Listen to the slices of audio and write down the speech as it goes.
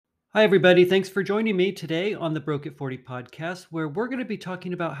Hi, everybody. Thanks for joining me today on the Broke at 40 podcast, where we're going to be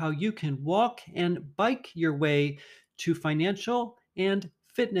talking about how you can walk and bike your way to financial and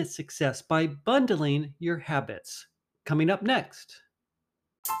fitness success by bundling your habits. Coming up next.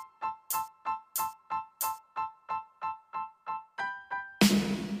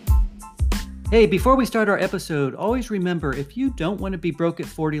 Hey, before we start our episode, always remember if you don't want to be broke at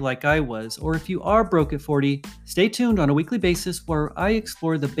 40 like I was, or if you are broke at 40, stay tuned on a weekly basis where I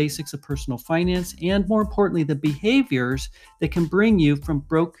explore the basics of personal finance and, more importantly, the behaviors that can bring you from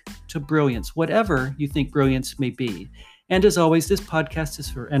broke to brilliance, whatever you think brilliance may be. And as always, this podcast is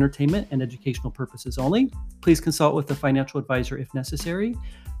for entertainment and educational purposes only. Please consult with a financial advisor if necessary.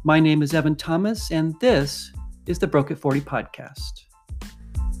 My name is Evan Thomas, and this is the Broke at 40 podcast.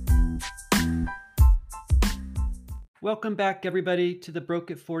 Welcome back, everybody, to the Broke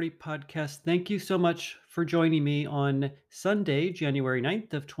at 40 podcast. Thank you so much for joining me on Sunday, January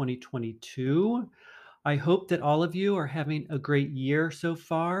 9th of 2022. I hope that all of you are having a great year so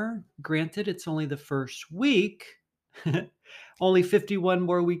far. Granted, it's only the first week, only 51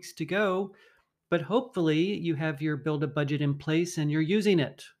 more weeks to go, but hopefully you have your build a budget in place and you're using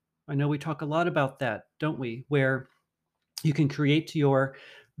it. I know we talk a lot about that, don't we? Where you can create your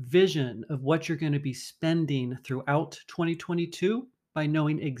vision of what you're going to be spending throughout 2022 by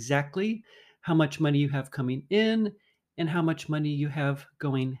knowing exactly how much money you have coming in and how much money you have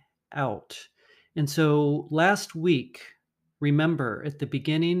going out. And so last week, remember at the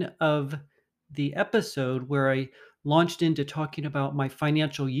beginning of the episode where I launched into talking about my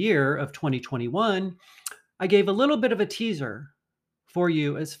financial year of 2021, I gave a little bit of a teaser for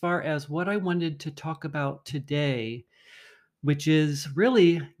you as far as what I wanted to talk about today, which is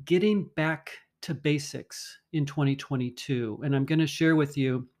really getting back to basics in 2022. And I'm going to share with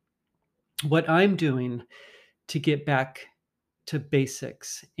you what I'm doing to get back to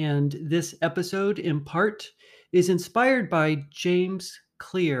basics. And this episode, in part, is inspired by James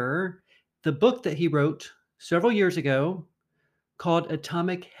Clear, the book that he wrote several years ago called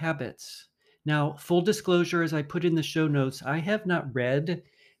Atomic Habits. Now, full disclosure, as I put in the show notes, I have not read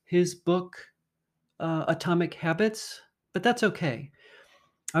his book, Atomic Habits, but that's okay.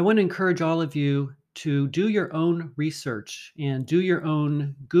 I want to encourage all of you to do your own research and do your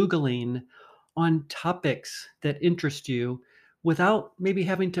own Googling on topics that interest you without maybe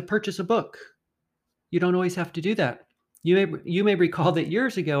having to purchase a book. You don't always have to do that. You may recall that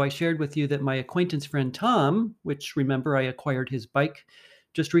years ago I shared with you that my acquaintance friend Tom, which remember I acquired his bike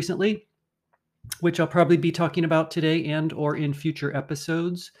just recently, which I'll probably be talking about today and or in future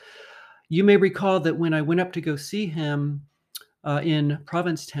episodes. You may recall that when I went up to go see him in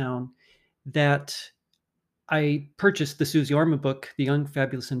Provincetown, that I purchased the Susie Orman book, The Young,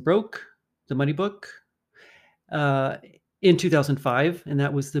 Fabulous, and Broke, the money book, uh, in 2005. And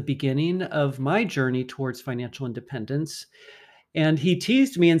that was the beginning of my journey towards financial independence. And he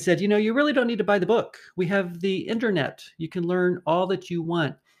teased me and said, you really don't need to buy the book. We have the internet. You can learn all that you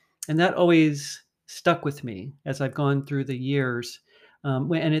want. And that always stuck with me as I've gone through the years.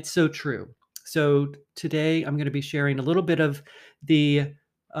 And it's so true. So today I'm going to be sharing a little bit of the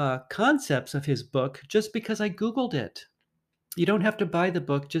concepts of his book just because I Googled it. You don't have to buy the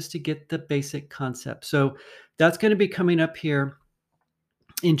book just to get the basic concept. So that's going to be coming up here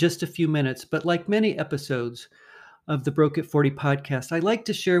in just a few minutes. But like many episodes of the Broke at 40 podcast, I like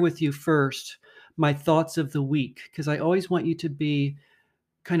to share with you first my thoughts of the week because I always want you to be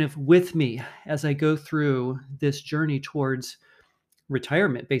kind of with me as I go through this journey towards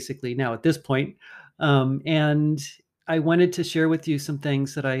retirement, basically, now at this point. And I wanted to share with you some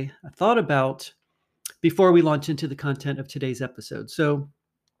things that I thought about before we launch into the content of today's episode. So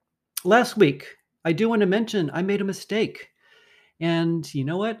last week, I do want to mention I made a mistake. And you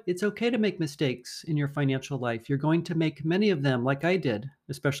know what? It's okay to make mistakes in your financial life. You're going to make many of them, like I did,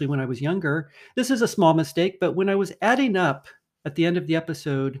 especially when I was younger. This is a small mistake, but when I was adding up at the end of the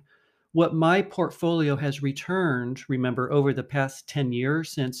episode what my portfolio has returned, remember, over the past 10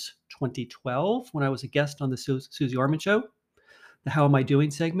 years since 2012, when I was a guest on the Susie Orman Show, the How Am I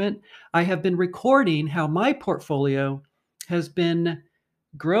Doing segment, I have been recording how my portfolio has been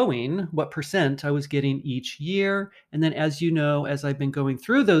growing, what percent I was getting each year. And then, as you know, as I've been going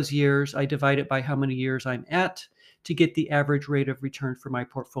through those years, I divide it by how many years I'm at to get the average rate of return for my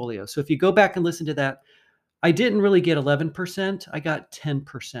portfolio. So if you go back and listen to that, I didn't really get 11%, I got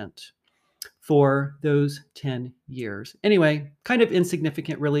 10% for those 10 years. Anyway, kind of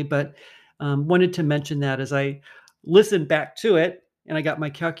insignificant, really, but wanted to mention that as I listened back to it and I got my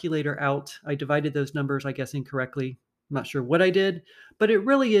calculator out. I divided those numbers, I guess, incorrectly. I'm not sure what I did, but it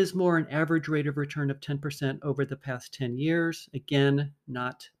really is more an average rate of return of 10% over the past 10 years. Again,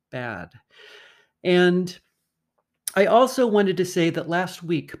 not bad. And I also wanted to say that last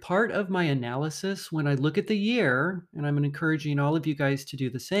week, part of my analysis when I look at the year, and I'm encouraging all of you guys to do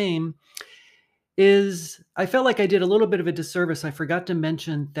the same, is I felt like I did a little bit of a disservice. I forgot to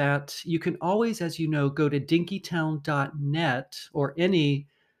mention that you can always, as you know, go to dinkytown.net or any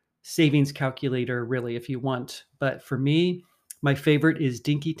savings calculator, really, if you want. But for me, my favorite is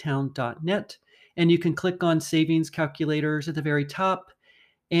dinkytown.net. And you can click on savings calculators at the very top.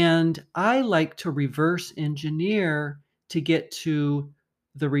 And I like to reverse engineer to get to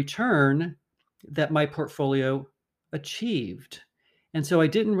the return that my portfolio achieved. And so I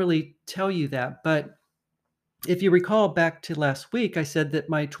didn't really tell you that, but if you recall back to last week, I said that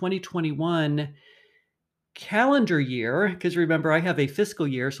my 2021 calendar year, because remember, I have a fiscal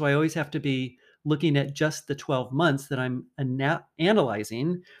year, so I always have to be looking at just the 12 months that I'm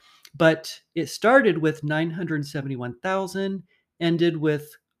analyzing. But it started with 971,000, ended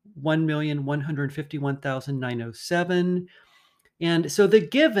with 1,151,907. And so the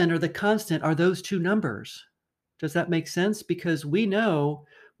given or the constant are those two numbers. Does that make sense? Because we know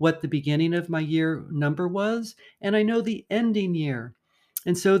what the beginning of my year number was, and I know the ending year.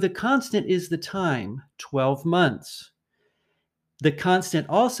 And so the constant is the time, 12 months. The constant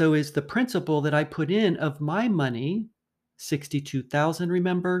also is the principal that I put in of my money, 62,000,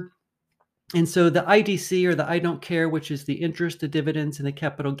 remember? And so the IDC, or the I don't care, which is the interest, the dividends, and the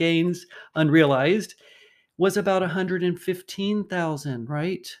capital gains unrealized, was about 115,000,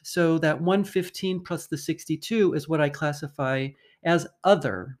 right? So that 115 plus the 62 is what I classify as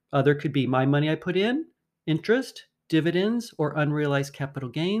other. Other could be my money I put in, interest, dividends, or unrealized capital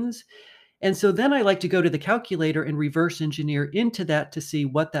gains. And so then I like to go to the calculator and reverse engineer into that to see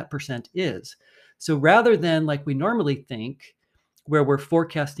what that percent is. So rather than like we normally think, where we're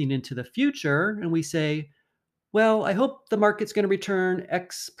forecasting into the future and we say, well, I hope the market's going to return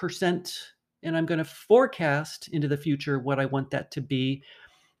X percent, and I'm going to forecast into the future what I want that to be,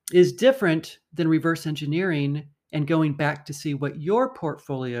 is different than reverse engineering and going back to see what your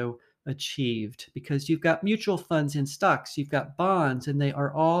portfolio achieved, because you've got mutual funds in stocks, you've got bonds, and they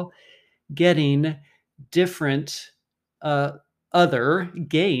are all getting different other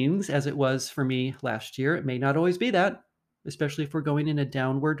gains, as it was for me last year. It may not always be that, especially if we're going in a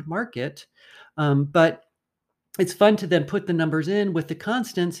downward market. But it's fun to then put the numbers in with the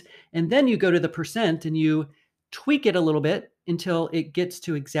constants, and then you go to the percent and you tweak it a little bit until it gets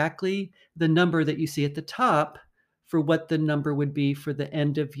to exactly the number that you see at the top for what the number would be for the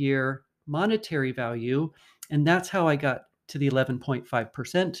end of year monetary value. And that's how I got to the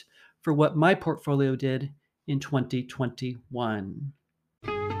 11.5% for what my portfolio did in 2021.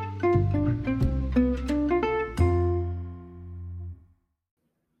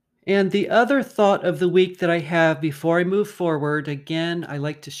 And the other thought of the week that I have before I move forward, again, I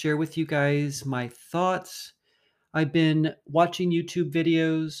like to share with you guys my thoughts. I've been watching YouTube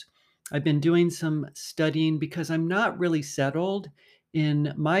videos. I've been doing some studying because I'm not really settled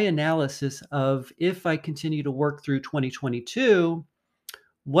in my analysis of if I continue to work through 2022,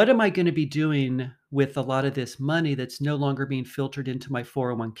 what am I going to be doing with a lot of this money that's no longer being filtered into my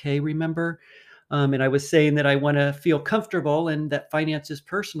 401k, remember? And I was saying that I want to feel comfortable and that finance is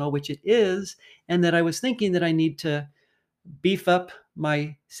personal, which it is, and that I was thinking that I need to beef up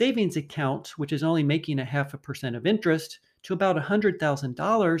my savings account, which is only making 0.5% of interest, to about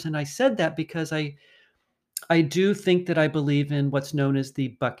 $100,000. And I said that because I do think that I believe in what's known as the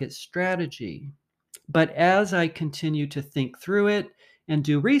bucket strategy. But as I continue to think through it and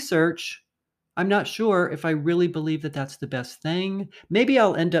do research, I'm not sure if I really believe that that's the best thing. Maybe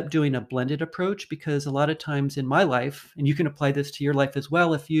I'll end up doing a blended approach, because a lot of times in my life, and you can apply this to your life as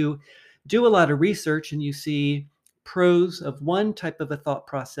well, if you do a lot of research and you see pros of one type of a thought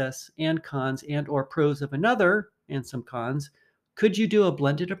process and cons and or pros of another and some cons, could you do a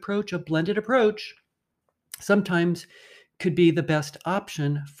blended approach? A blended approach sometimes could be the best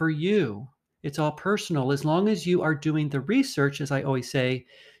option for you. It's all personal, as long as you are doing the research, as I always say,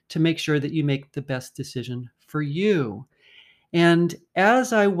 to make sure that you make the best decision for you. And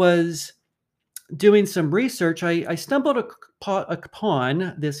as I was doing some research, I stumbled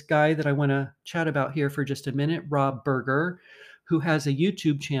upon this guy that I want to chat about here for just a minute, Rob Berger, who has a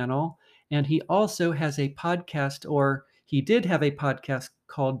YouTube channel. And he also has a podcast, or he did have a podcast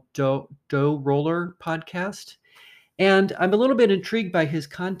called Dough Roller Podcast. And I'm a little bit intrigued by his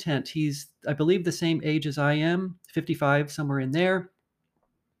content. He's, I believe, the same age as I am, 55, somewhere in there.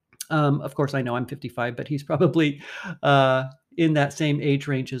 Of course, I know I'm 55, but he's probably in that same age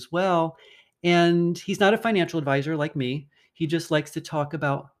range as well. And he's not a financial advisor like me. He just likes to talk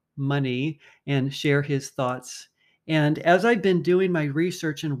about money and share his thoughts. And as I've been doing my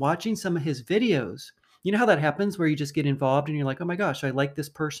research and watching some of his videos, you know how that happens where you just get involved and you're like, oh my gosh, I like this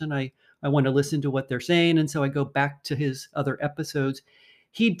person. I want to listen to what they're saying. And so I go back to his other episodes.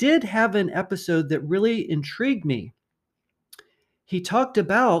 He did have an episode that really intrigued me. He talked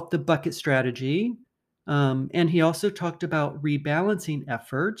about the bucket strategy, and he also talked about rebalancing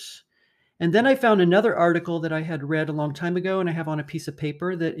efforts. And then I found another article that I had read a long time ago, and I have on a piece of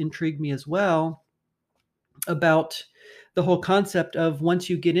paper that intrigued me as well about the whole concept of once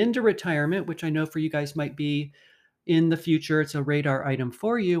you get into retirement, which I know for you guys might be in the future, it's a radar item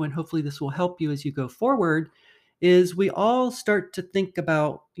for you, and hopefully this will help you as you go forward, is we all start to think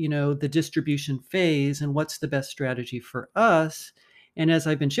about, the distribution phase and what's the best strategy for us. And as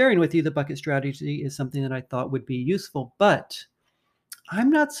I've been sharing with you, the bucket strategy is something that I thought would be useful, but I'm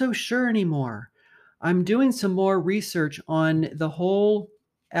not so sure anymore. I'm doing some more research on the whole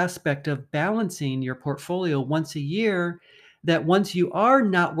aspect of balancing your portfolio once a year, that once you are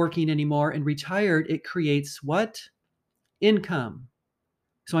not working anymore and retired, it creates what? Income.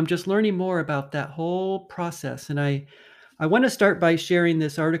 So I'm just learning more about that whole process. And I want to start by sharing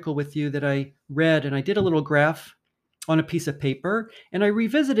this article with you that I read, and I did a little graph on a piece of paper. And I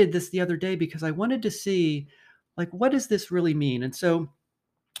revisited this the other day because I wanted to see, like, what does this really mean? And so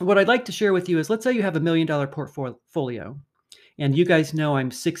what I'd like to share with you is, let's say you have $1 million portfolio, and you guys know I'm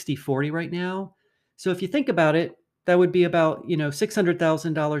 60/40 right now. So if you think about it, that would be about,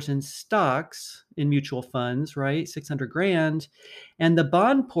 $600,000 in stocks in mutual funds, right? 600 grand. And the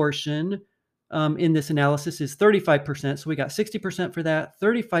bond portion in this analysis is 35%. So we got 60% for that,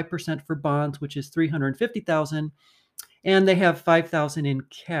 35% for bonds, which is 350,000, and they have 5,000 in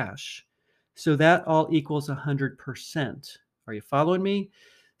cash. So that all equals 100%. Are you following me?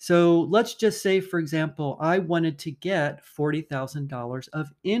 So let's just say, for example, I wanted to get $40,000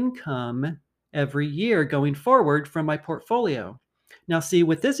 of income every year going forward from my portfolio. Now, see,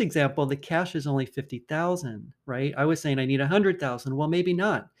 with this example, the cash is only 50,000, right? I was saying I need 100,000. Well, maybe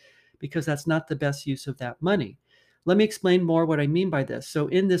not, because that's not the best use of that money. Let me explain more what I mean by this. So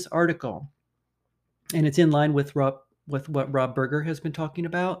in this article, and it's in line with what Rob Berger has been talking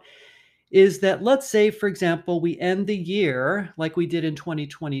about, is that, let's say, for example, we end the year like we did in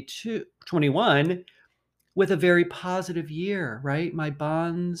 2022, 21, with a very positive year, right? My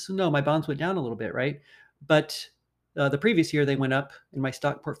bonds went down a little bit, right? But the previous year they went up, and my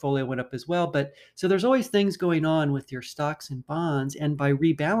stock portfolio went up as well. But so there's always things going on with your stocks and bonds, and by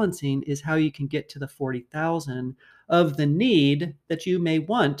rebalancing is how you can get to the 40,000 of the need that you may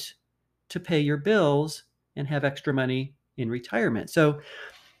want to pay your bills and have extra money in retirement. So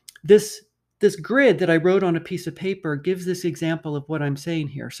this grid that I wrote on a piece of paper gives this example of what I'm saying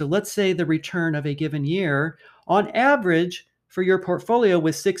here. So let's say the return of a given year on average for your portfolio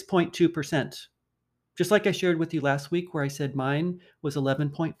was 6.2%. Just like I shared with you last week, where I said mine was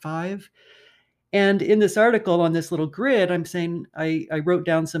 11.5. And in this article on this little grid, I'm saying I wrote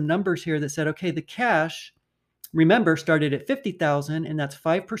down some numbers here that said, okay, the cash, remember, started at 50,000, and that's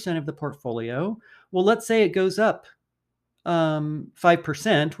 5% of the portfolio. Well, let's say it goes up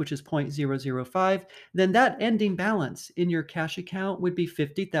 5%, which is 0.005, then that ending balance in your cash account would be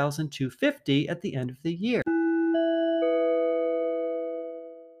 50,250 at the end of the year.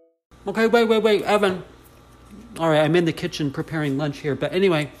 Okay, wait, Evan. All right, I'm in the kitchen preparing lunch here, but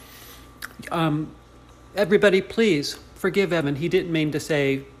anyway, everybody, please forgive Evan. He didn't mean to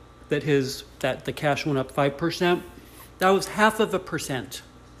say that the cash went up 5%. That was 0.5%.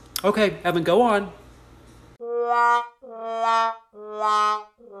 Okay, Evan, go on.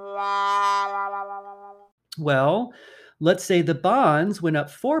 Well, let's say the bonds went up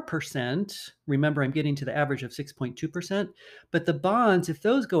 4%. Remember, I'm getting to the average of 6.2%. But the bonds, if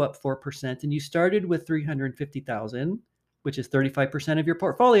those go up 4%, and you started with 350,000, which is 35% of your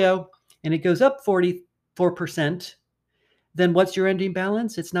portfolio, and it goes up 44%, then what's your ending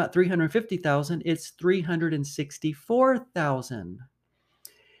balance? It's not 350,000, it's 364,000.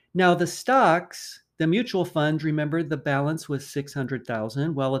 Now the stocks, the mutual funds, remember the balance was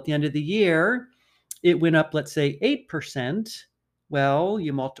 600,000. Well, at the end of the year, it went up, let's say 8%. Well,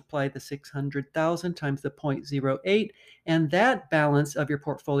 you multiply the 600,000 times the 0.08, and that balance of your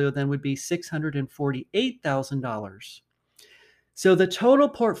portfolio then would be $648,000. So the total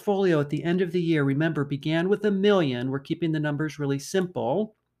portfolio at the end of the year, remember, began with $1 million. We're keeping the numbers really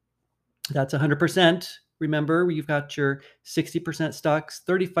simple. That's 100%. Remember, you've got your 60% stocks,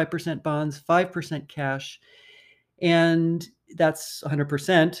 35% bonds, 5% cash, and that's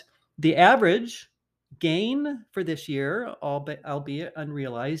 100%. The average gain for this year, albeit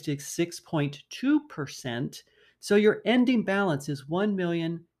unrealized, is 6.2%. So your ending balance is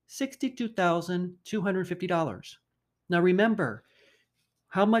 $1,062,250. Now remember,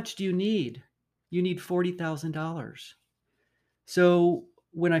 how much do you need? You need $40,000. So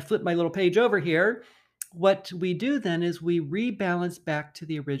when I flip my little page over here, what we do then is we rebalance back to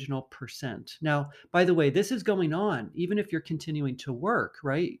the original percent. Now, by the way, this is going on even if you're continuing to work,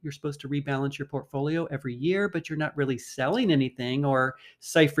 right? You're supposed to rebalance your portfolio every year, but you're not really selling anything or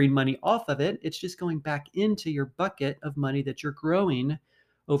ciphering money off of it. It's just going back into your bucket of money that you're growing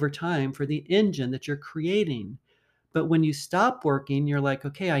over time for the engine that you're creating. But when you stop working, you're like,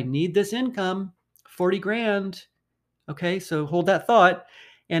 okay, I need this income, 40 grand. Okay, so hold that thought.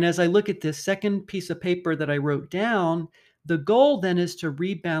 And as I look at this second piece of paper that I wrote down, the goal then is to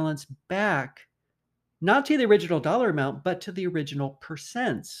rebalance back, not to the original dollar amount, but to the original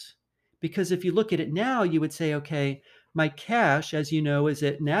percents. Because if you look at it now, you would say, okay, my cash, as you know, is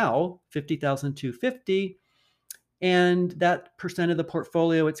at now 50,250. And that percent of the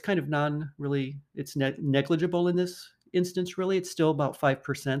portfolio, it's kind of it's negligible in this instance, really. It's still about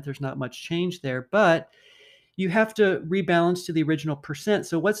 5%. There's not much change there. But you have to rebalance to the original percent.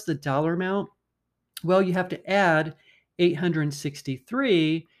 So what's the dollar amount? Well, you have to add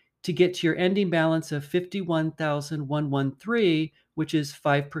 863 to get to your ending balance of 51,113, which is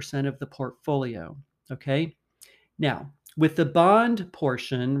 5% of the portfolio. Okay. Now, with the bond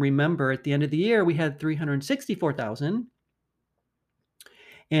portion, remember at the end of the year, we had 364,000,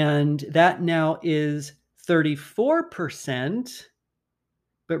 and that now is 34%.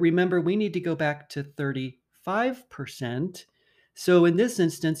 But remember, we need to go back to 35%. So in this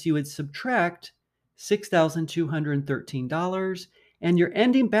instance, you would subtract $6,213, and your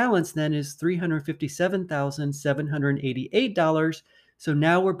ending balance then is $357,788. So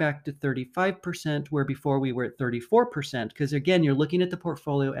now we're back to 35%, where before we were at 34%. Because again, you're looking at the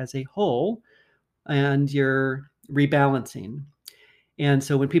portfolio as a whole and you're rebalancing. And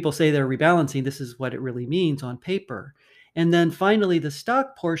so when people say they're rebalancing, this is what it really means on paper. And then finally, the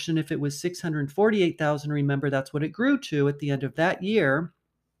stock portion, if it was 648,000, remember that's what it grew to at the end of that year.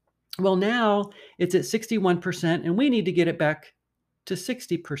 Well, now it's at 61%, and we need to get it back to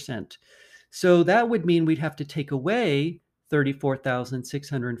 60%. So that would mean we'd have to take away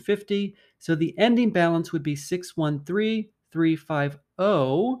 34,650. So the ending balance would be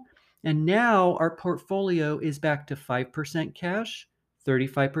 613,350. And now our portfolio is back to 5% cash,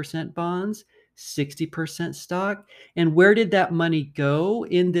 35% bonds, 60% stock. And where did that money go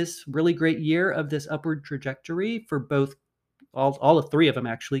in this really great year of this upward trajectory for both, all of three of them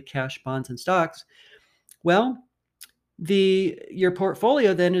actually, cash, bonds, and stocks? Well, your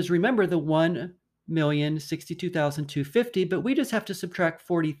portfolio then is, remember, the 1,062,250, but we just have to subtract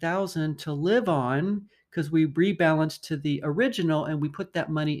 40,000 to live on because we rebalanced to the original and we put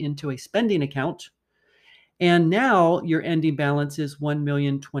that money into a spending account. And now your ending balance is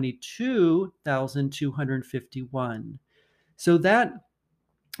 1,022,251. So that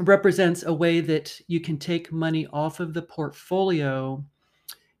represents a way that you can take money off of the portfolio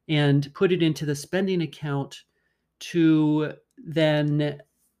and put it into the spending account to then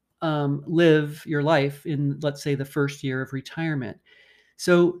live your life in, let's say, the first year of retirement.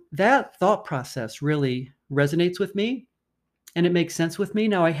 So that thought process really resonates with me and it makes sense with me.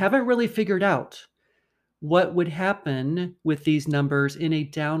 Now, I haven't really figured out what would happen with these numbers in a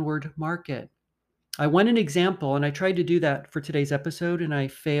downward market. I want an example, and I tried to do that for today's episode, and I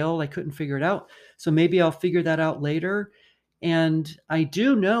failed. I couldn't figure it out. So maybe I'll figure that out later. And I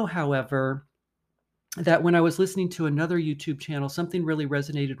do know, however, that when I was listening to another YouTube channel, something really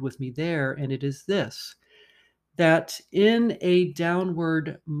resonated with me there, and it is this: that in a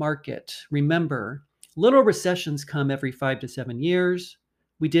downward market, remember, little recessions come every 5 to 7 years.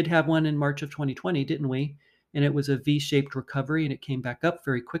 We did have one in March of 2020, didn't we? And it was a V-shaped recovery and it came back up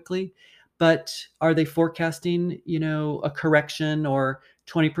very quickly. But are they forecasting, a correction or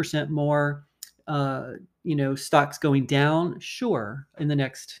 20% more, stocks going down? Sure. In the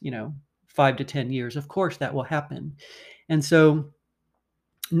next, 5 to 10 years, of course that will happen. And so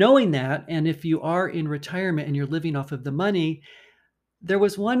knowing that, and if you are in retirement and you're living off of the money, there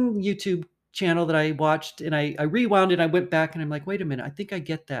was one YouTube channel that I watched and I rewound it. I went back and I'm like, wait a minute, I think I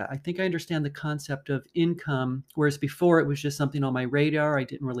get that. I think I understand the concept of income, whereas before it was just something on my radar. I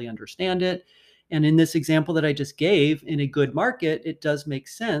didn't really understand it. And in this example that I just gave, in a good market, it does make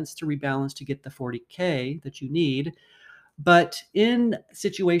sense to rebalance to get the 40K that you need. But in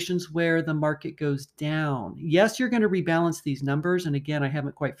situations where the market goes down, yes, you're going to rebalance these numbers. And again, I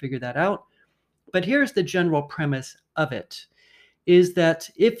haven't quite figured that out. But here's the general premise of it, is that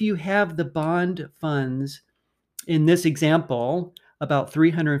if you have the bond funds, in this example, about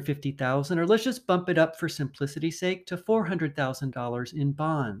 $350,000, or let's just bump it up for simplicity's sake to $400,000 in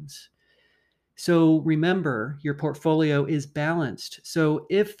bonds. So remember, your portfolio is balanced. So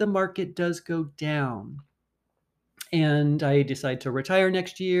if the market does go down and I decide to retire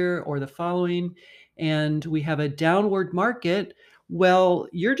next year or the following, and we have a downward market, well,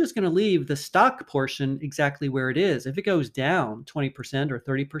 you're just going to leave the stock portion exactly where it is. If it goes down 20% or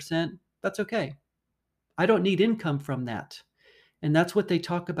 30%, that's okay. I don't need income from that. And that's what they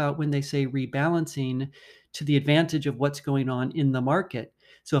talk about when they say rebalancing to the advantage of what's going on in the market.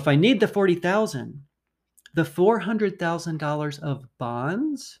 So if I need the 40,000, the $400,000 of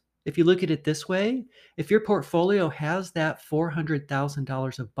bonds, if you look at it this way, if your portfolio has that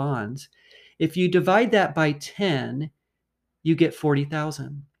 $400,000 of bonds, if you divide that by 10, you get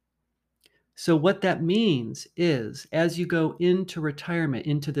 40,000. So what that means is as you go into retirement,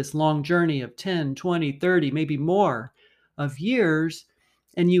 into this long journey of 10, 20, 30, maybe more of years,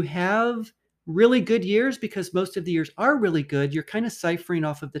 and you have really good years because most of the years are really good, you're kind of ciphering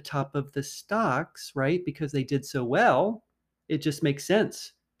off of the top of the stocks, right? Because they did so well. It just makes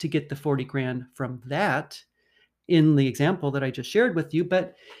sense to get the 40 grand from that in the example that I just shared with you.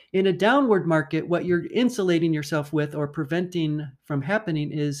 But in a downward market, what you're insulating yourself with or preventing from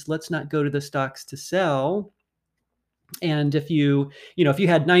happening is let's not go to the stocks to sell. And if if you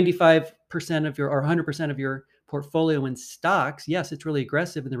had 95% of your or 100% of your portfolio in stocks, yes, it's really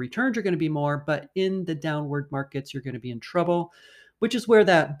aggressive and the returns are going to be more, but in the downward markets, you're going to be in trouble, which is where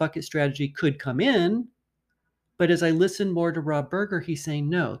that bucket strategy could come in. But as I listen more to Rob Berger, he's saying,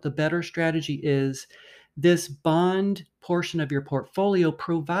 no, the better strategy is this bond portion of your portfolio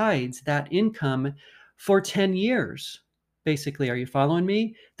provides that income for 10 years. Basically, are you following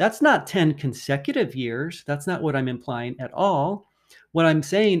me? That's not 10 consecutive years. That's not what I'm implying at all. What I'm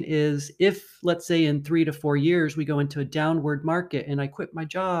saying is if, let's say, in 3 to 4 years, we go into a downward market and I quit my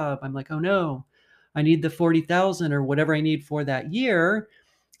job, I'm like, oh no, I need the 40,000 or whatever I need for that year,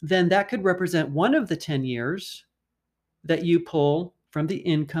 then that could represent one of the 10 years that you pull from the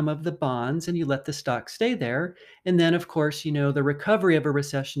income of the bonds and you let the stock stay there. And then, of course, the recovery of a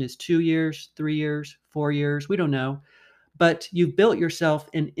recession is 2 years, 3 years, 4 years. We don't know. But you've built yourself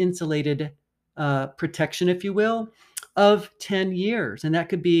an insulated protection, if you will, of 10 years. And that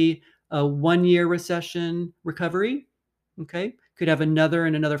could be a 1 year recession recovery. Okay. Could have another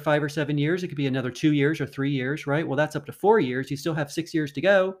in another 5 or 7 years. It could be another 2 years or 3 years, right? Well, that's up to 4 years. You still have 6 years to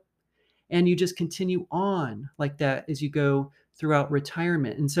go. And you just continue on like that as you go throughout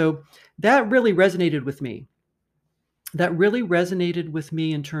retirement. And so that really resonated with me. That really resonated with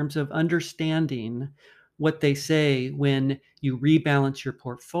me in terms of understanding what they say when you rebalance your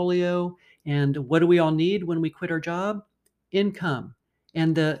portfolio. And what do we all need when we quit our job? Income.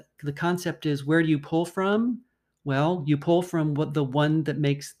 And the concept is, where do you pull from? Well, you pull from the one that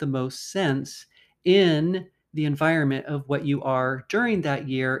makes the most sense in the environment of what you are during that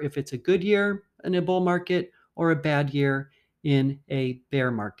year, if it's a good year in a bull market or a bad year in a bear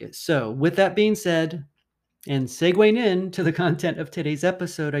market. So with that being said, and segueing into the content of today's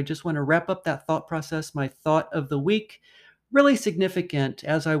episode, I just want to wrap up that thought process, my thought of the week. Really significant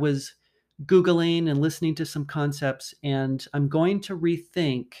as I was Googling and listening to some concepts, and I'm going to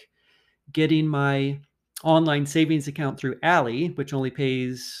rethink getting my online savings account through Ally, which only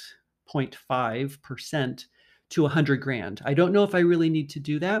pays 0.5% to 100 grand. I don't know if I really need to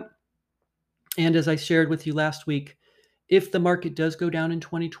do that. And as I shared with you last week, if the market does go down in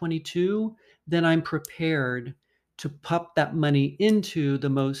 2022, then I'm prepared to pop that money into the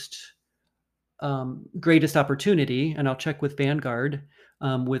most greatest opportunity. And I'll check with Vanguard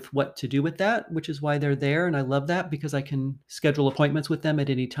with what to do with that, which is why they're there. And I love that because I can schedule appointments with them at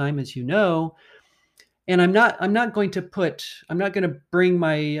any time, as you know. And I'm not going to bring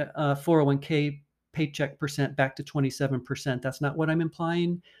my 401k paycheck percent back to 27%. That's not what I'm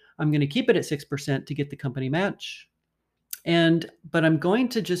implying. I'm going to keep it at 6% to get the company match. But I'm going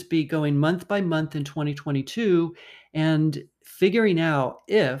to just be going month by month in 2022 and figuring out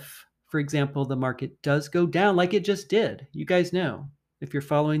if, for example, the market does go down like it just did. You guys know, if you're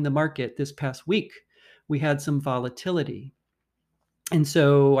following the market this past week, we had some volatility. And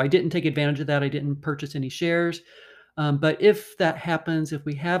so I didn't take advantage of that. I didn't purchase any shares. But if that happens, if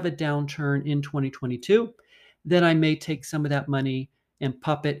we have a downturn in 2022, then I may take some of that money and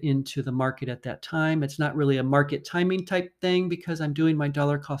pop it into the market at that time. It's not really a market timing type thing because I'm doing my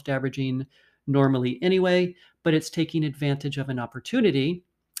dollar cost averaging normally anyway, but it's taking advantage of an opportunity,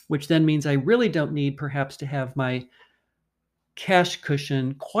 which then means I really don't need perhaps to have my cash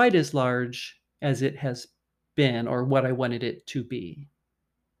cushion quite as large as it has been or what I wanted it to be.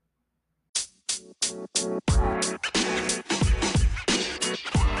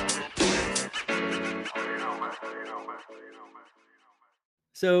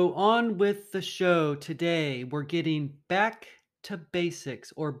 So, on with the show today. We're getting back to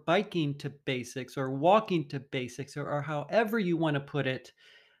basics, or biking to basics, or walking to basics, or however you want to put it.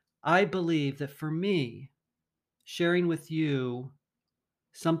 I believe that for me, sharing with you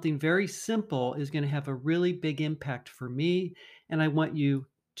something very simple is going to have a really big impact for me. And I want you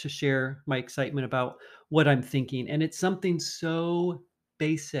to share my excitement about what I'm thinking. And it's something so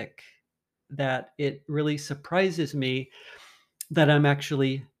basic that it really surprises me that I'm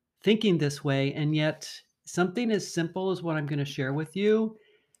actually thinking this way. And yet, something as simple as what I'm going to share with you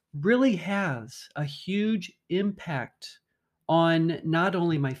really has a huge impact on not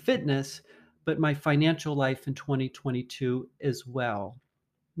only my fitness, but my financial life in 2022 as well.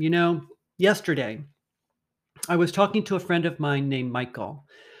 You know, yesterday I was talking to a friend of mine named Michael.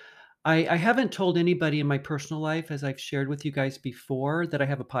 I haven't told anybody in my personal life, as I've shared with you guys before, that I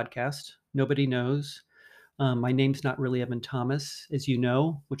have a podcast. Nobody knows. My name's not really Evan Thomas, as you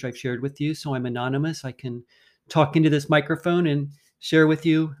know, which I've shared with you. So I'm anonymous. I can talk into this microphone and share with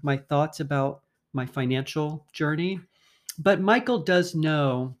you my thoughts about my financial journey. But Michael does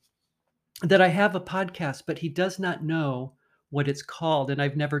know that I have a podcast, but he does not know what it's called. And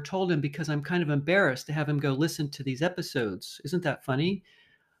I've never told him because I'm kind of embarrassed to have him go listen to these episodes. Isn't that funny?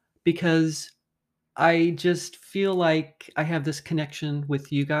 Because I just feel like I have this connection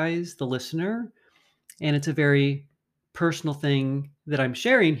with you guys, the listener, and it's a very personal thing that I'm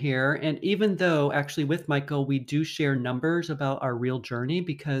sharing here. And even though actually with Michael, we do share numbers about our real journey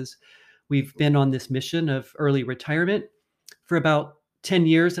because we've been on this mission of early retirement for about 10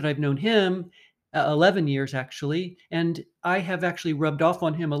 years that I've known him, 11 years actually. And I have actually rubbed off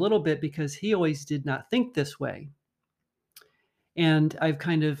on him a little bit because he always did not think this way. And I've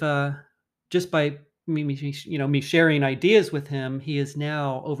kind of, just by me sharing ideas with him, he has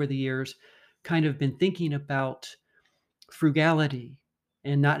now over the years kind of been thinking about frugality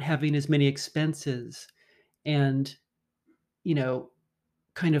and not having as many expenses and, you know,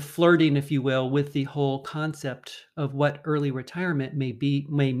 kind of flirting, if you will, with the whole concept of what early retirement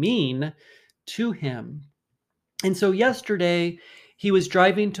may mean to him. And so yesterday he was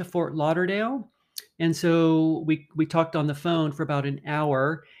driving to Fort Lauderdale. And so we talked on the phone for about an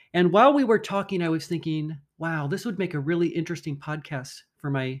hour. And while we were talking, I was thinking, wow, this would make a really interesting podcast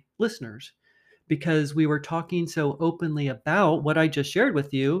for my listeners because we were talking so openly about what I just shared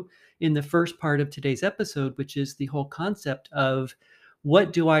with you in the first part of today's episode, which is the whole concept of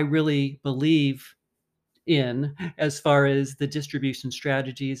what do I really believe in as far as the distribution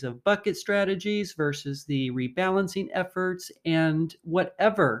strategies of bucket strategies versus the rebalancing efforts and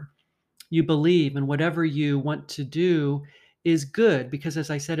whatever you believe and whatever you want to do is good because as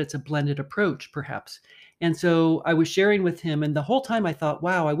I said it's a blended approach perhaps. And so I was sharing with him and the whole time I thought,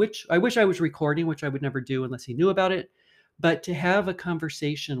 wow, I wish I was recording, which I would never do unless he knew about it, but to have a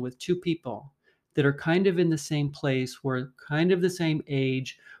conversation with two people that are kind of in the same place, we're kind of the same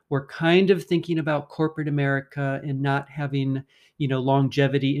age, we're kind of thinking about corporate America and not having,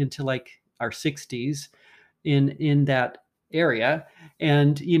 longevity into like our 60s in that area.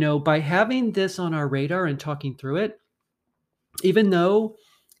 And, by having this on our radar and talking through it, even though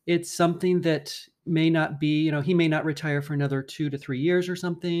it's something that may not be, he may not retire for another 2 to 3 years or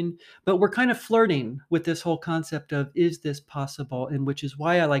something, but we're kind of flirting with this whole concept of is this possible? And which is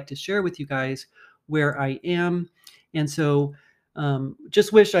why I like to share with you guys where I am. And so,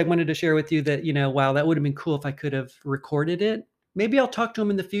 just wish I wanted to share with you that, wow, that would have been cool if I could have recorded it. Maybe I'll talk to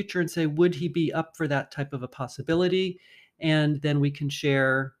him in the future and say, would he be up for that type of a possibility? And then we can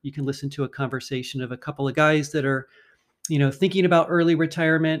share, you can listen to a conversation of a couple of guys that are thinking about early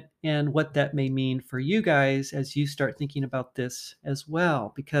retirement and what that may mean for you guys as you start thinking about this as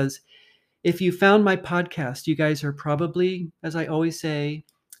well. Because if you found my podcast, you guys are probably, as I always say,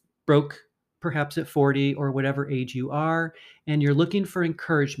 broke perhaps at 40 or whatever age you are, and you're looking for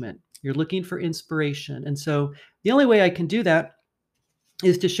encouragement. You're looking for inspiration. And so the only way I can do that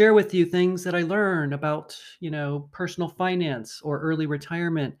is to share with you things that I learn about, personal finance or early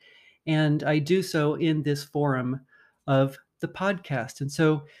retirement. And I do so in this forum of the podcast. And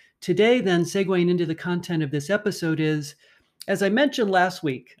so today, then, segueing into the content of this episode is, as I mentioned last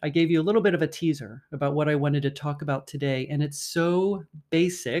week, I gave you a little bit of a teaser about what I wanted to talk about today. And it's so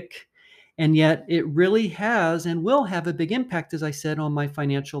basic, and yet it really has and will have a big impact, as I said, on my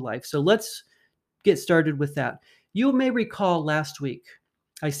financial life. So let's get started with that. You may recall last week,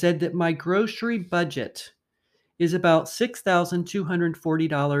 I said that my grocery budget is about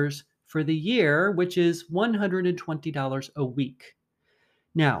 $6,240 for the year, which is $120 a week.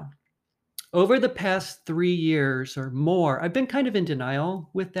 Now, over the past 3 years or more, I've been kind of in denial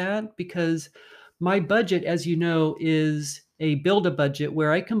with that because my budget, as you know, is a build a budget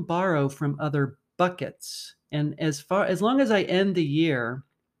where I can borrow from other buckets. And as long as I end the year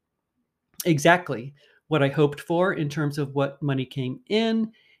exactly what I hoped for in terms of what money came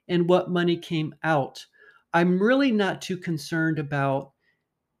in and what money came out, I'm really not too concerned about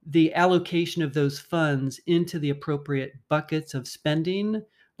the allocation of those funds into the appropriate buckets of spending,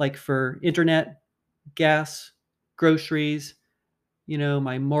 like for internet, gas, groceries,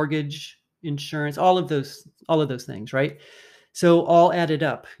 my mortgage, insurance, all of those things, right? So all added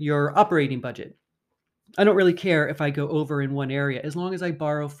up, your operating budget. I don't really care if I go over in one area as long as I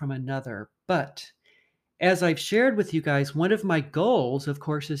borrow from another. But as I've shared with you guys, one of my goals, of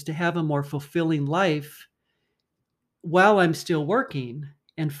course, is to have a more fulfilling life while I'm still working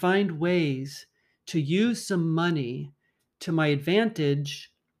and find ways to use some money to my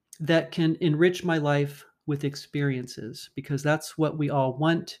advantage that can enrich my life with experiences, because that's what we all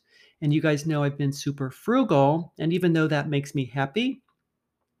want. And you guys know I've been super frugal. And even though that makes me happy,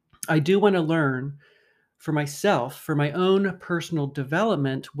 I do want to learn for myself, for my own personal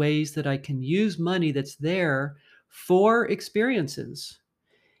development, ways that I can use money that's there for experiences.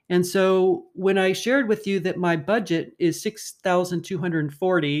 And so when I shared with you that my budget is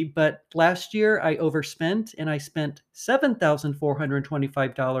 6,240, but last year I overspent and I spent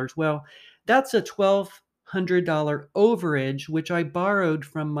 $7,425, well, that's a $1,200 overage, which I borrowed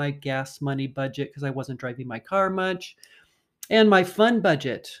from my gas money budget because I wasn't driving my car much, and my fun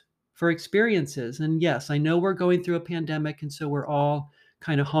budget for experiences. And yes, I know we're going through a pandemic, and so we're all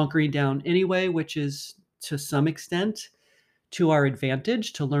kind of hunkering down anyway, which is to some extent to our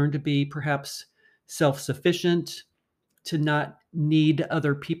advantage to learn to be perhaps self sufficient, to not need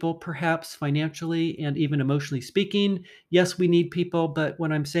other people, perhaps financially and even emotionally speaking. Yes, we need people, but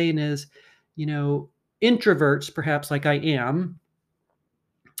what I'm saying is, you know, introverts, perhaps like I am,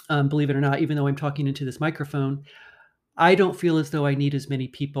 believe it or not, even though I'm talking into this microphone, I don't feel as though I need as many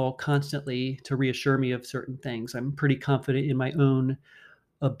people constantly to reassure me of certain things. I'm pretty confident in my own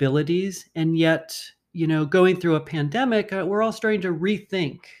abilities. And yet, going through a pandemic, we're all starting to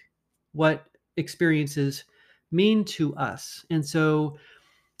rethink what experiences mean to us. And so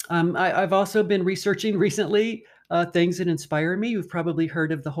I've also been researching recently things that inspire me. You've probably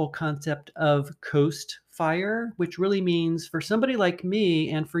heard of the whole concept of coast fire, which really means for somebody like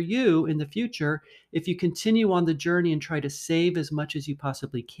me and for you in the future, if you continue on the journey and try to save as much as you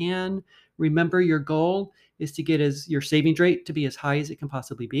possibly can, remember your goal is to get your savings rate to be as high as it can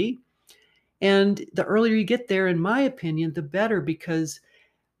possibly be. And the earlier you get there, in my opinion, the better, because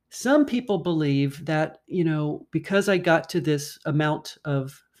some people believe that, because I got to this amount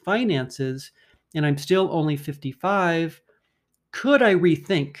of finances and I'm still only 55, could I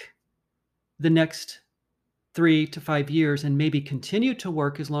rethink the next 3 to 5 years and maybe continue to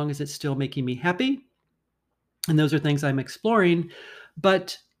work as long as it's still making me happy? And those are things I'm exploring,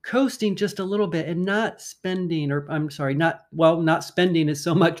 but coasting just a little bit and not spending, or I'm sorry, not spending as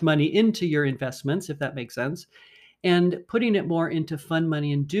so much money into your investments, if that makes sense, and putting it more into fun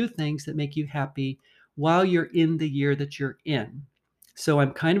money and do things that make you happy while you're in the year that you're in. So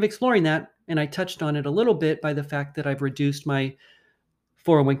I'm kind of exploring that. And I touched on it a little bit by the fact that I've reduced my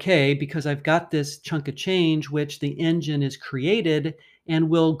 401k because I've got this chunk of change, which the engine is created and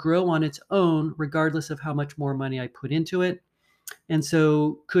will grow on its own, regardless of how much more money I put into it. And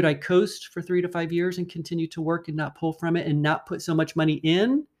so could I coast for 3 to 5 years and continue to work and not pull from it and not put so much money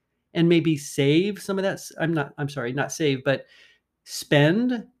in and maybe save some of that? I'm sorry, not save, but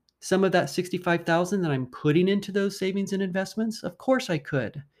spend some of that 65,000 that I'm putting into those savings and investments? Of course I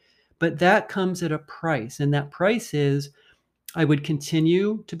could. But that comes at a price. And that price is I would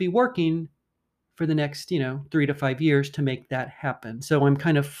continue to be working for the next, 3 to 5 years to make that happen. So I'm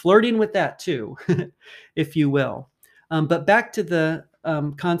kind of flirting with that too, if you will. But back to the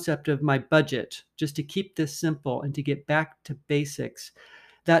concept of my budget, just to keep this simple and to get back to basics.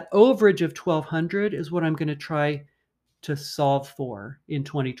 That overage of 1,200 is what I'm going to try to solve for in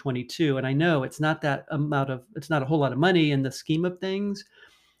 2022. And I know it's not it's not a whole lot of money in the scheme of things,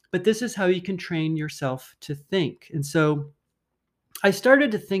 but this is how you can train yourself to think. And so I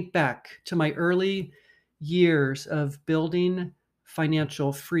started to think back to my early years of building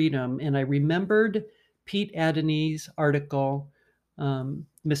financial freedom, and I remembered Pete Adeney's article.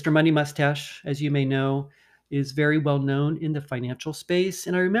 Mr. Money Mustache, as you may know, is very well known in the financial space.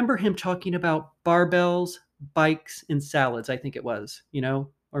 And I remember him talking about barbells, bikes, and salads, I think it was,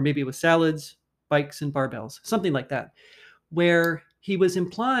 or maybe it was salads, bikes, and barbells, something like that, where he was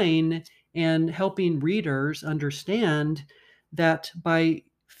implying and helping readers understand that by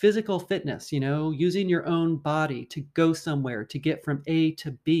physical fitness, using your own body to go somewhere, to get from A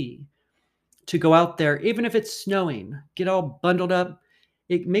to B, to go out there, even if it's snowing, get all bundled up.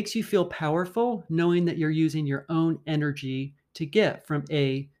 It makes you feel powerful knowing that you're using your own energy to get from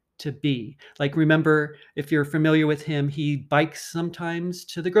A to B. Like, remember, if you're familiar with him, he bikes sometimes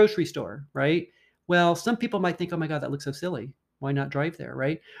to the grocery store, right? Well, some people might think, oh my God, that looks so silly. Why not drive there,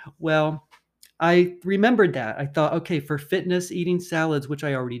 right? Well, I remembered that. I thought, okay, for fitness, eating salads, which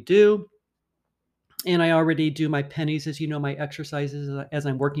I already do, and I already do my pennies, as you know, my exercises as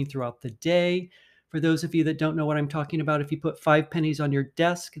I'm working throughout the day. For those of you that don't know what I'm talking about, if you put 5 pennies on your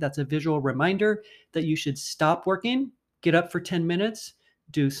desk, that's a visual reminder that you should stop working, get up for 10 minutes,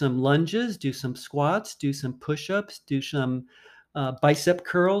 do some lunges, do some squats, do some push ups, do some bicep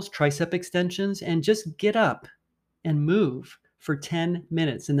curls, tricep extensions, and just get up and move for 10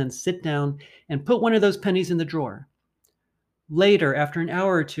 minutes and then sit down and put one of those pennies in the drawer. Later, after an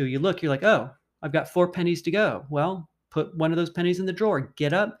hour or two, you look, you're like, oh, I've got 4 pennies to go. Well, put one of those pennies in the drawer,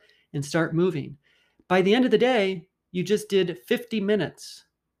 get up and start moving. By the end of the day, you just did 50 minutes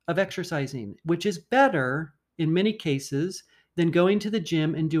of exercising, which is better in many cases than going to the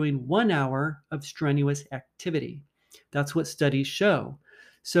gym and doing 1 hour of strenuous activity. That's what studies show.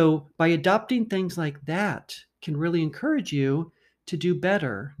 So, by adopting things like that, can really encourage you to do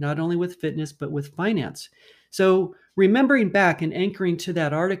better, not only with fitness, but with finance. So, remembering back and anchoring to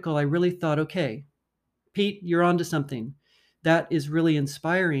that article, I really thought, okay, Pete, you're onto something. That is really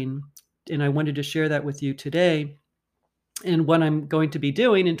inspiring. And I wanted to share that with you today. And what I'm going to be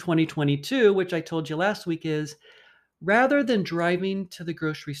doing in 2022, which I told you last week, is rather than driving to the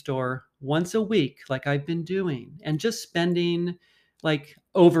grocery store once a week, like I've been doing, and just spending like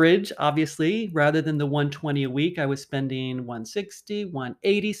overage, obviously, rather than the 120 a week, I was spending 160,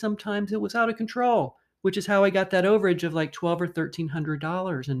 180 sometimes. It was out of control, which is how I got that overage of like 12 or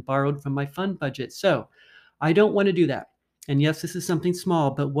 $1,300 and borrowed from my fund budget. So I don't want to do that. And yes, this is something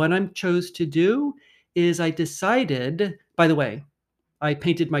small, but what I chose to do is I decided, by the way, I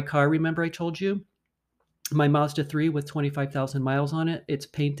painted my car. Remember I told you? My Mazda 3 with 25,000 miles on it. It's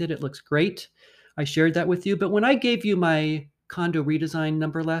painted. It looks great. I shared that with you. But when I gave you my condo redesign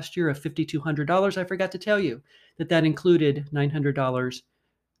number last year of $5,200, I forgot to tell you that that included $900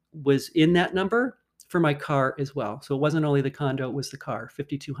 was in that number for my car as well. So it wasn't only the condo, it was the car,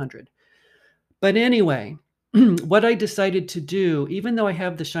 5,200. But anyway, what I decided to do, even though I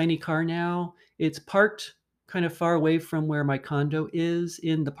have the shiny car now, it's parked kind of far away from where my condo is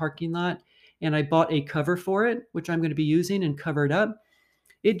in the parking lot. And I bought a cover for it, which I'm going to be using and cover it up.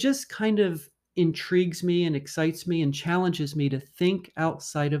 It just kind of intrigues me and excites me and challenges me to think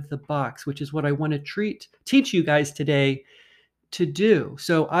outside of the box, which is what I want to teach you guys today to do.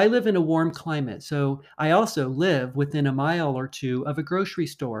 So I live in a warm climate. So I also live within a mile or two of a grocery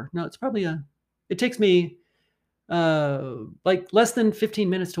store. No, it takes me like less than 15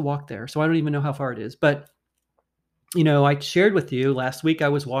 minutes to walk there. So I don't even know how far it is. But, I shared with you last week I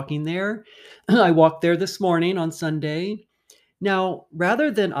was walking there. I walked there this morning on Sunday. Now,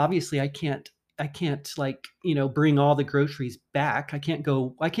 rather than obviously I can't like, bring all the groceries back. I can't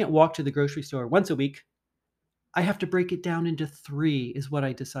walk to the grocery store once a week. I have to break it down into 3 is what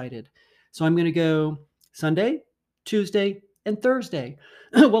I decided. So I'm going to go Sunday, Tuesday, and Thursday.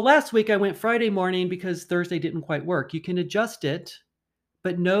 Well, last week I went Friday morning because Thursday didn't quite work. You can adjust it,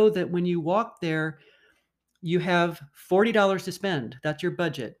 but know that when you walk there, you have $40 to spend. That's your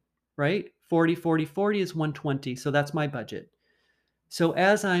budget, right? 40, 40, 40 is 120. So that's my budget. So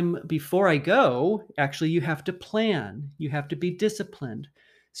before I go, actually, you have to plan. You have to be disciplined.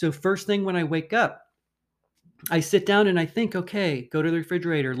 So first thing when I wake up, I sit down and I think, okay, go to the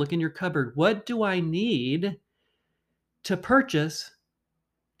refrigerator, look in your cupboard. What do I need to purchase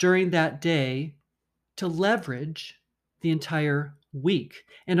during that day to leverage the entire week?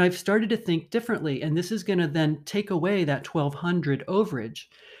 And I've started to think differently. And this is going to then take away that 1,200 overage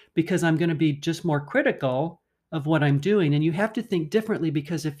because I'm going to be just more critical of what I'm doing. And you have to think differently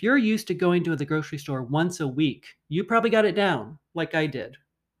because if you're used to going to the grocery store once a week, you probably got it down like I did,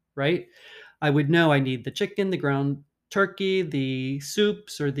 right? I would know I need the chicken, the ground turkey, the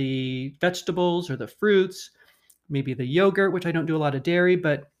soups or the vegetables or the fruits, maybe the yogurt, which I don't do a lot of dairy,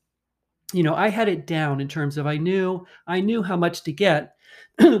 but I had it down in terms of I knew how much to get,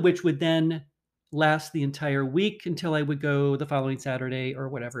 which would then last the entire week until I would go the following Saturday or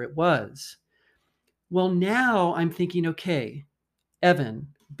whatever it was. Well, now I'm thinking, okay, Evan,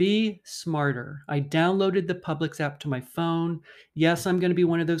 be smarter. I downloaded the Publix app to my phone. Yes, I'm going to be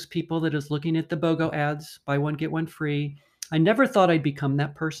one of those people that is looking at the BOGO ads, buy one, get one free. I never thought I'd become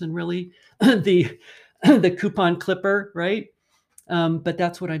that person, really. the coupon clipper, right? But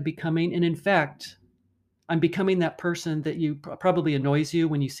that's what I'm becoming. And in fact, I'm becoming that person that you probably annoys you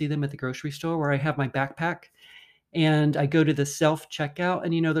when you see them at the grocery store, where I have my backpack and I go to the self checkout,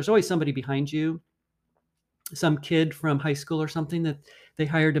 and there's always somebody behind you, some kid from high school or something that they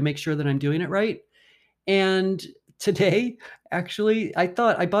hired to make sure that I'm doing it right. And today, actually, I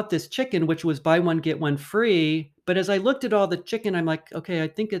thought I bought this chicken, which was buy one, get one free. But as I looked at all the chicken, I'm like, okay, I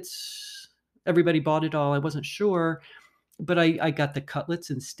think it's everybody bought it all. I wasn't sure, but I got the cutlets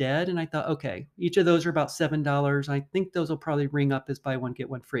instead. And I thought, okay, each of those are about $7. I think those will probably ring up as buy one, get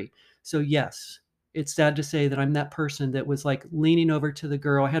one free. So, yes, it's sad to say that I'm that person that was like leaning over to the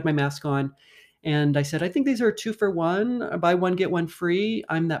girl. I had my mask on and I said, I think these are 2 for 1, buy one, get one free.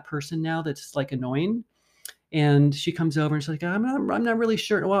 I'm that person now that's like annoying. And she comes over and she's like, I'm not really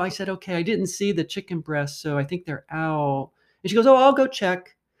sure. Well, I said, okay, I didn't see the chicken breasts, so I think they're out. And she goes, oh, I'll go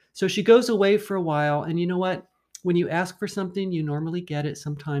check. So she goes away for a while. And you know what? When you ask for something, you normally get it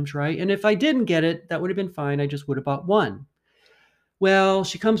sometimes, right? And if I didn't get it, that would have been fine. I just would have bought one. Well,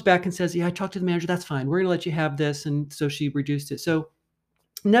 she comes back and says, yeah, I talked to the manager. That's fine. We're going to let you have this. And so she reduced it. So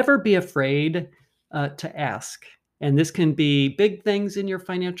never be afraid to ask. And this can be big things in your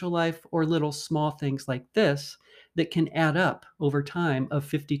financial life or little small things like this that can add up over time of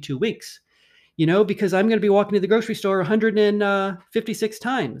 52 weeks. Because I'm going to be walking to the grocery store 156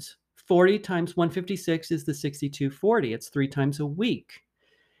 times. 40 times 156 is the 6240. It's 3 times a week.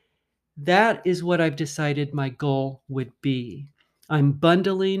 That is what I've decided my goal would be. I'm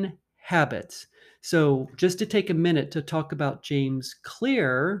bundling habits. So, just to take a minute to talk about James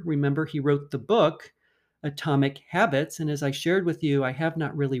Clear, remember he wrote the book Atomic Habits. And as I shared with you, I have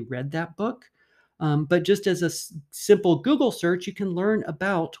not really read that book. But just as a simple Google search, you can learn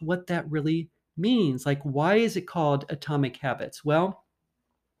about what that really means. Like, why is it called Atomic Habits? Well,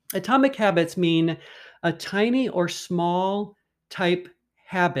 atomic habits mean a tiny or small type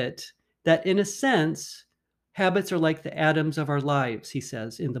habit that, in a sense, habits are like the atoms of our lives, he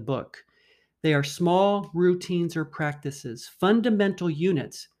says in the book. They are small routines or practices, fundamental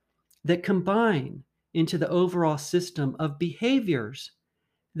units that combine into the overall system of behaviors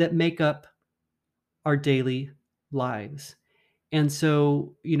that make up our daily lives. And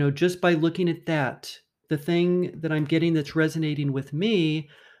so, just by looking at that, the thing that I'm getting that's resonating with me,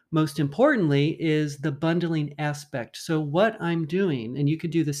 most importantly, is the bundling aspect. So, what I'm doing, and you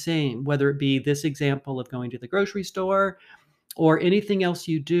could do the same, whether it be this example of going to the grocery store or anything else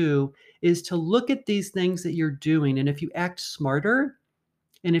you do, is to look at these things that you're doing. And if you act smarter,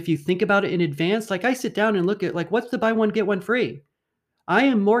 and if you think about it in advance, like I sit down and look at, like, what's the buy one, get one free? I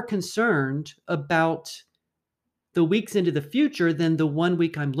am more concerned about the weeks into the future than the 1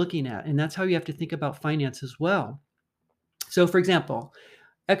 week I'm looking at. And that's how you have to think about finance as well. So, for example,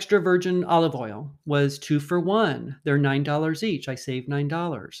 extra virgin olive oil was 2 for 1. They're $9 each. I saved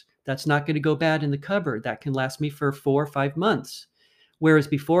 $9. That's not going to go bad in the cupboard. That can last me for 4 or 5 months. Whereas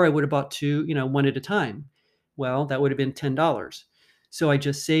before I would have bought two, one at a time. Well, that would have been $10. So I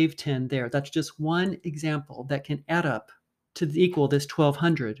just saved 10 there. That's just one example that can add up to equal this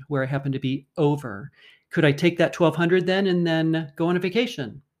 1200 where I happen to be over. Could I take that 1200 then and then go on a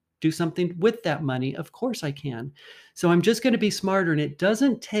vacation? Do something with that money? Of course I can. So I'm just going to be smarter, and it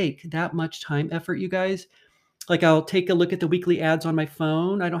doesn't take that much time effort, you guys. Like, I'll take a look at the weekly ads on my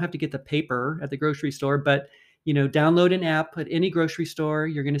phone. I don't have to get the paper at the grocery store, but download an app at any grocery store.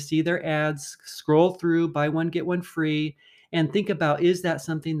 You're going to see their ads, scroll through, buy one, get one free, and think about, is that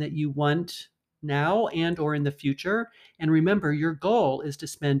something that you want now and or in the future? And remember, your goal is to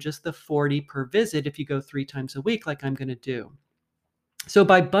spend just the 40 per visit if you go 3 times a week like I'm going to do. So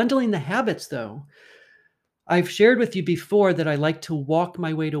by bundling the habits, though, I've shared with you before that I like to walk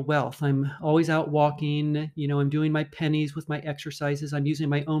my way to wealth. I'm always out walking, I'm doing my pennies with my exercises. I'm using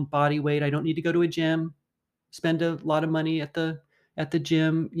my own body weight. I don't need to go to a gym, spend a lot of money at the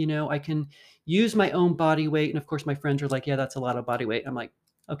gym. I can use my own body weight. And of course my friends are like, yeah, that's a lot of body weight. I'm like,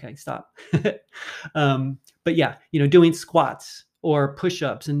 okay, stop. But yeah, doing squats or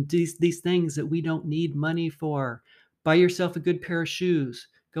push-ups and these things that we don't need money for. Buy yourself a good pair of shoes,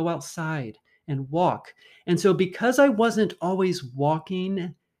 go outside and walk. And so because I wasn't always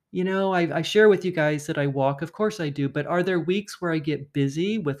walking, I share with you guys that I walk. Of course I do. But are there weeks where I get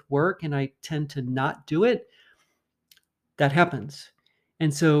busy with work and I tend to not do it? That happens.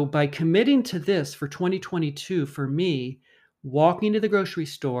 And so by committing to this for 2022, for me, walking to the grocery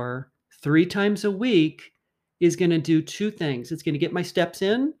store 3 times a week is going to do 2 things. It's going to get my steps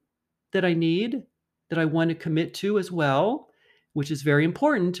in that I need, that I want to commit to as well, which is very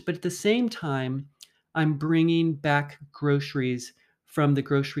important. But at the same time, I'm bringing back groceries from the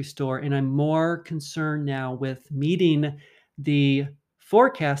grocery store, and I'm more concerned now with meeting the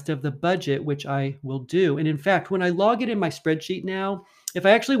forecast of the budget, which I will do. And in fact, when I log it in my spreadsheet now, if I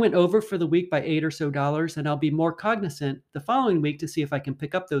actually went over for the week by $8 or so, then I'll be more cognizant the following week to see if I can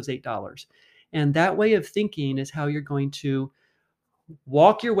pick up those $8. And that way of thinking is how you're going to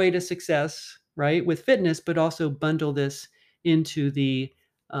walk your way to success, right, with fitness, but also bundle this into the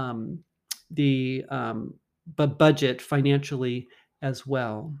budget financially as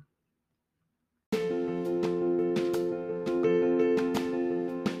well.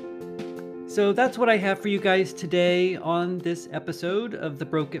 So that's what I have for you guys today on this episode of the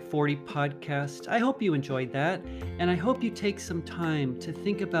Broke at 40 podcast. I hope you enjoyed that, and I hope you take some time to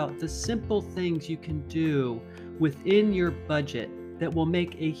think about the simple things you can do within your budget that will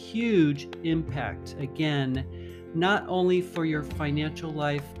make a huge impact. Again, not only for your financial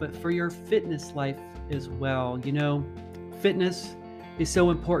life, but for your fitness life as well. You know, fitness is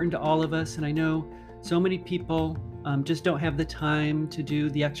so important to all of us, and I know so many people just don't have the time to do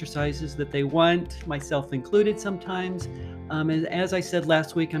the exercises that they want, myself included sometimes. And as I said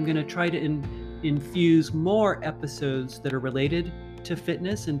last week, I'm going to try to infuse more episodes that are related to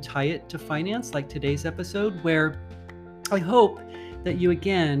fitness and tie it to finance, like today's episode, where I hope that you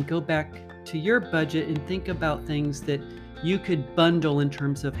again go back to your budget and think about things that you could bundle in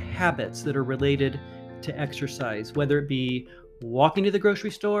terms of habits that are related to exercise, whether it be walking to the grocery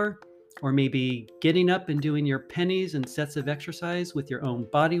store, or maybe getting up and doing your pennies and sets of exercise with your own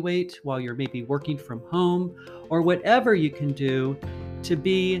body weight while you're maybe working from home, or whatever you can do to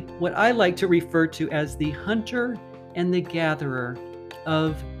be what I like to refer to as the hunter and the gatherer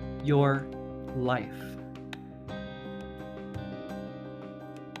of your life.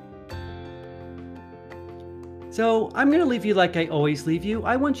 So I'm going to leave you like I always leave you.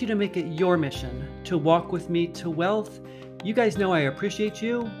 I want you to make it your mission to walk with me to wealth. You guys know I appreciate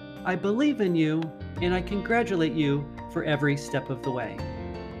you, I believe in you, and I congratulate you for every step of the way.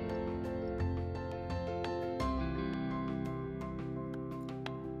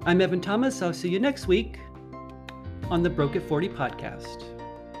 I'm Evan Thomas. I'll see you next week on the Broke at 40 podcast.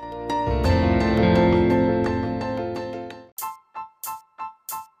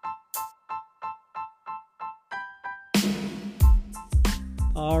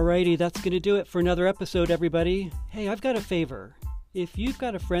 Alrighty, that's going to do it for another episode, everybody. Hey, I've got a favor. If you've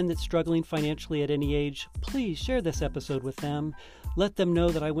got a friend that's struggling financially at any age, please share this episode with them. Let them know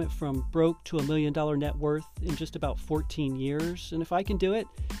that I went from broke to $1 million net worth in just about 14 years. And if I can do it,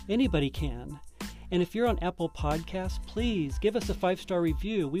 anybody can. And if you're on Apple Podcasts, please give us a 5-star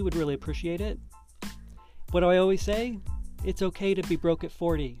review. We would really appreciate it. What do I always say? It's okay to be broke at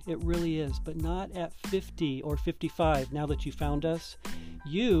 40. It really is, but not at 50 or 55 now that you found us.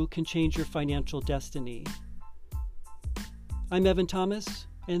 You can change your financial destiny. I'm Evan Thomas,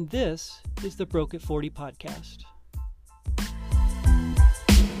 and this is the Broke at 40 podcast.